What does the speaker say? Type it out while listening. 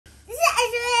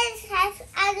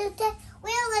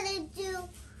gonna do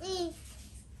the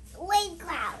rain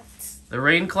clouds. The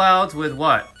rain clouds with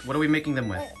what? What are we making them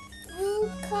with? Blue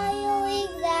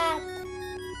coloring that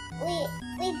we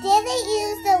didn't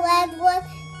use the red one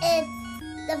in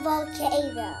the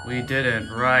volcano. We didn't,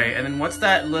 right. And then what's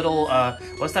that little,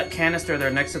 what's that canister there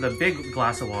next to the big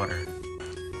glass of water?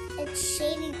 It's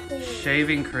shaving cream.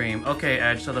 Shaving cream. Okay,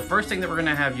 Edge, so the first thing that we're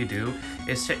gonna have you do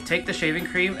is take the shaving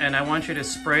cream and I want you to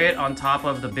spray it on top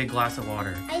of the big glass of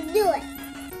water. I do it.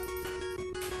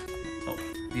 Oh,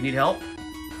 do you need help?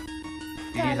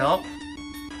 Do you need help?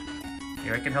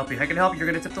 Here, I can help you. I can help you. You're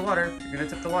gonna tip the water. You're gonna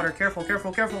tip the water. Careful,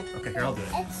 careful, careful. Okay, here, I'll do it.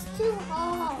 It's too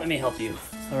hard. Let me help you.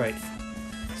 All right.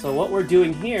 So what we're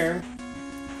doing here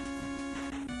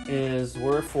is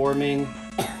we're forming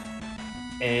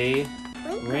a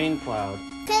rain cloud.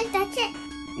 Can I touch it?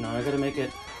 No, I gotta make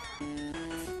it.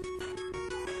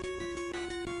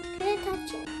 Can I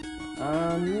touch it?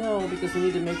 No, because we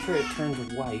need to make sure it turns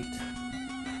white.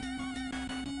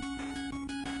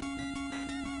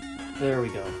 There we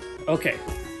go. Okay,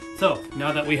 so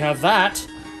now that we have that,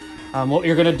 what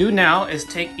you're gonna do now is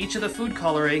take each of the food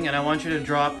coloring and I want you to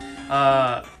drop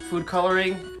food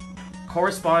coloring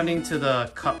corresponding to the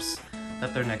cups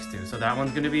that they're next to. So that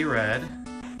one's gonna be red.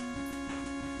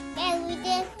 And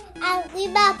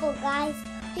remember guys,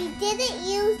 we didn't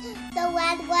use the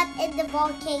red one in the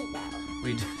volcano.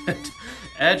 We did.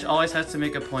 Edge always has to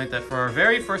make a point that for our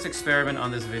very first experiment on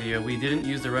this video, we didn't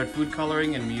use the red food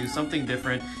coloring and we used something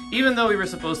different, even though we were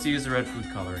supposed to use the red food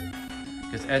coloring.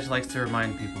 Because Edge likes to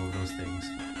remind people of those things.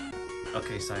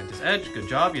 Okay, Scientist Edge, good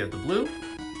job. You have the blue.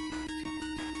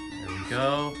 There we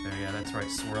go. There, yeah, that's right.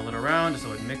 Swirl it around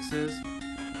so it mixes.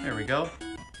 There we go.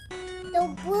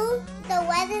 The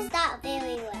red is not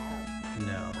very well.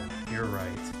 No, you're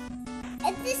right.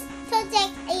 It just turns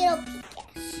like a little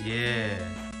pinkish. Yeah.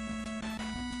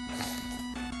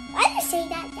 Why do you say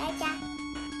that, Dada?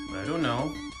 I don't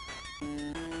know.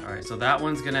 Alright, so that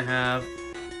one's gonna have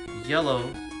yellow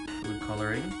food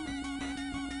coloring.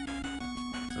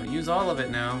 So use all of it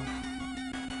now.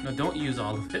 No, don't use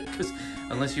all of it, because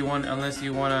unless you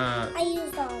wanna. I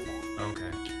used all of it.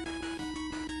 Okay.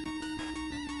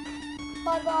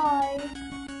 Bye-bye.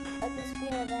 I'll just feel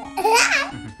it.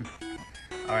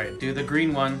 Alright, do the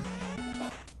green one.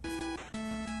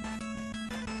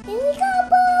 Here we go,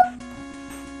 Bob.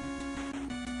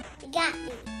 You got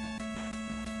me.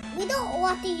 We don't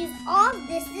want to use all of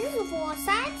this. This is for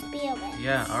science experiments.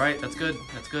 Yeah, alright, that's good.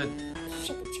 That's good.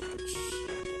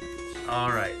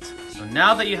 Alright, so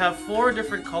now that you have 4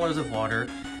 different colors of water,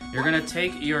 you're going to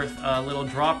take your little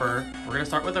dropper. We're going to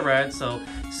start with the red, so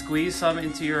squeeze some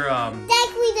into your...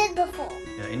 Like we did before.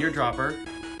 Yeah, in your dropper. Get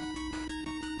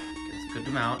a good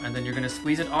amount, and then you're going to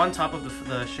squeeze it on top of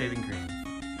the shaving cream.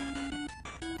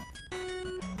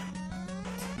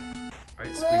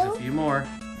 Alright, squeeze a few more.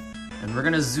 And we're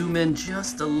going to zoom in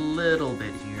just a little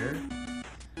bit here.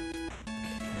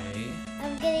 Okay.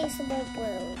 I'm getting some more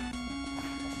blue.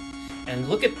 And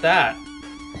look at that.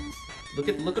 Look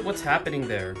at what's happening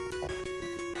there.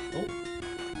 Oh.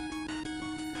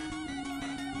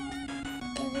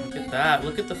 Look at that.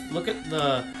 Look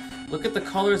at the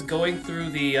colors going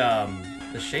through the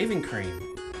shaving cream.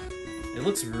 It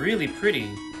looks really pretty.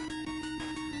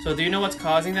 So do you know what's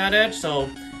causing that, Edge? So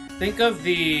think of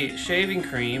the shaving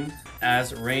cream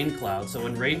as rain clouds. So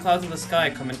when rain clouds in the sky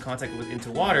come in contact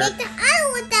into water, like the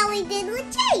other one that we did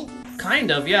with James.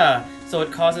 Kind of, yeah. So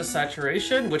it causes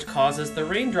saturation, which causes the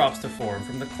raindrops to form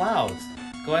from the clouds.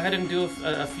 Go ahead and do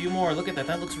a few more. Look at that.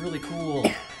 That looks really cool.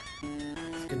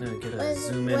 It's gonna get a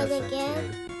zoom in effect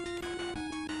here.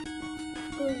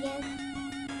 Go again.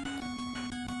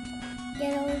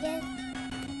 Yellow again.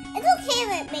 It's okay if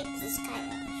it makes this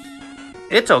kind of.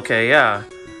 It's okay, yeah.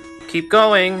 Keep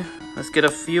going. Let's get a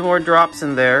few more drops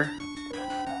in there.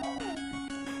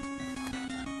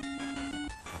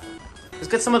 Let's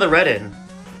get some of the red in.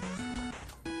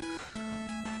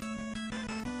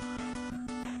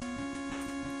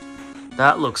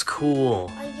 That looks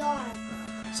cool.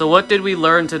 So what did we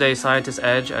learn today, Scientist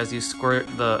Edge, as you squirt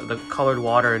the colored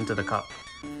water into the cup?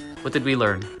 What did we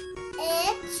learn?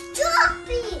 It's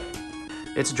dropping.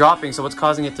 It's dropping, so what's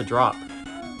causing it to drop?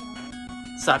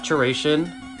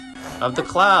 Saturation of the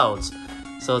clouds.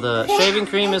 So the shaving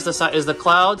cream is the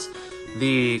clouds.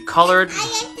 The colored... I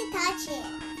like to touch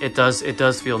it. It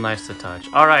does feel nice to touch.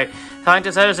 All right,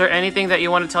 Scientist Ed, is there anything that you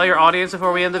want to tell your audience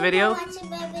before we end the video? Thank you for watching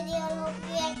my video. I hope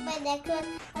you like my necklace.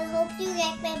 I hope you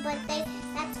like my birthday.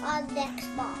 That's on next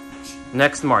March.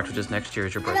 Next March, which is next year,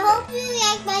 is your birthday. And I hope you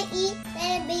like my eat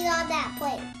and be on that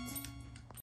plate.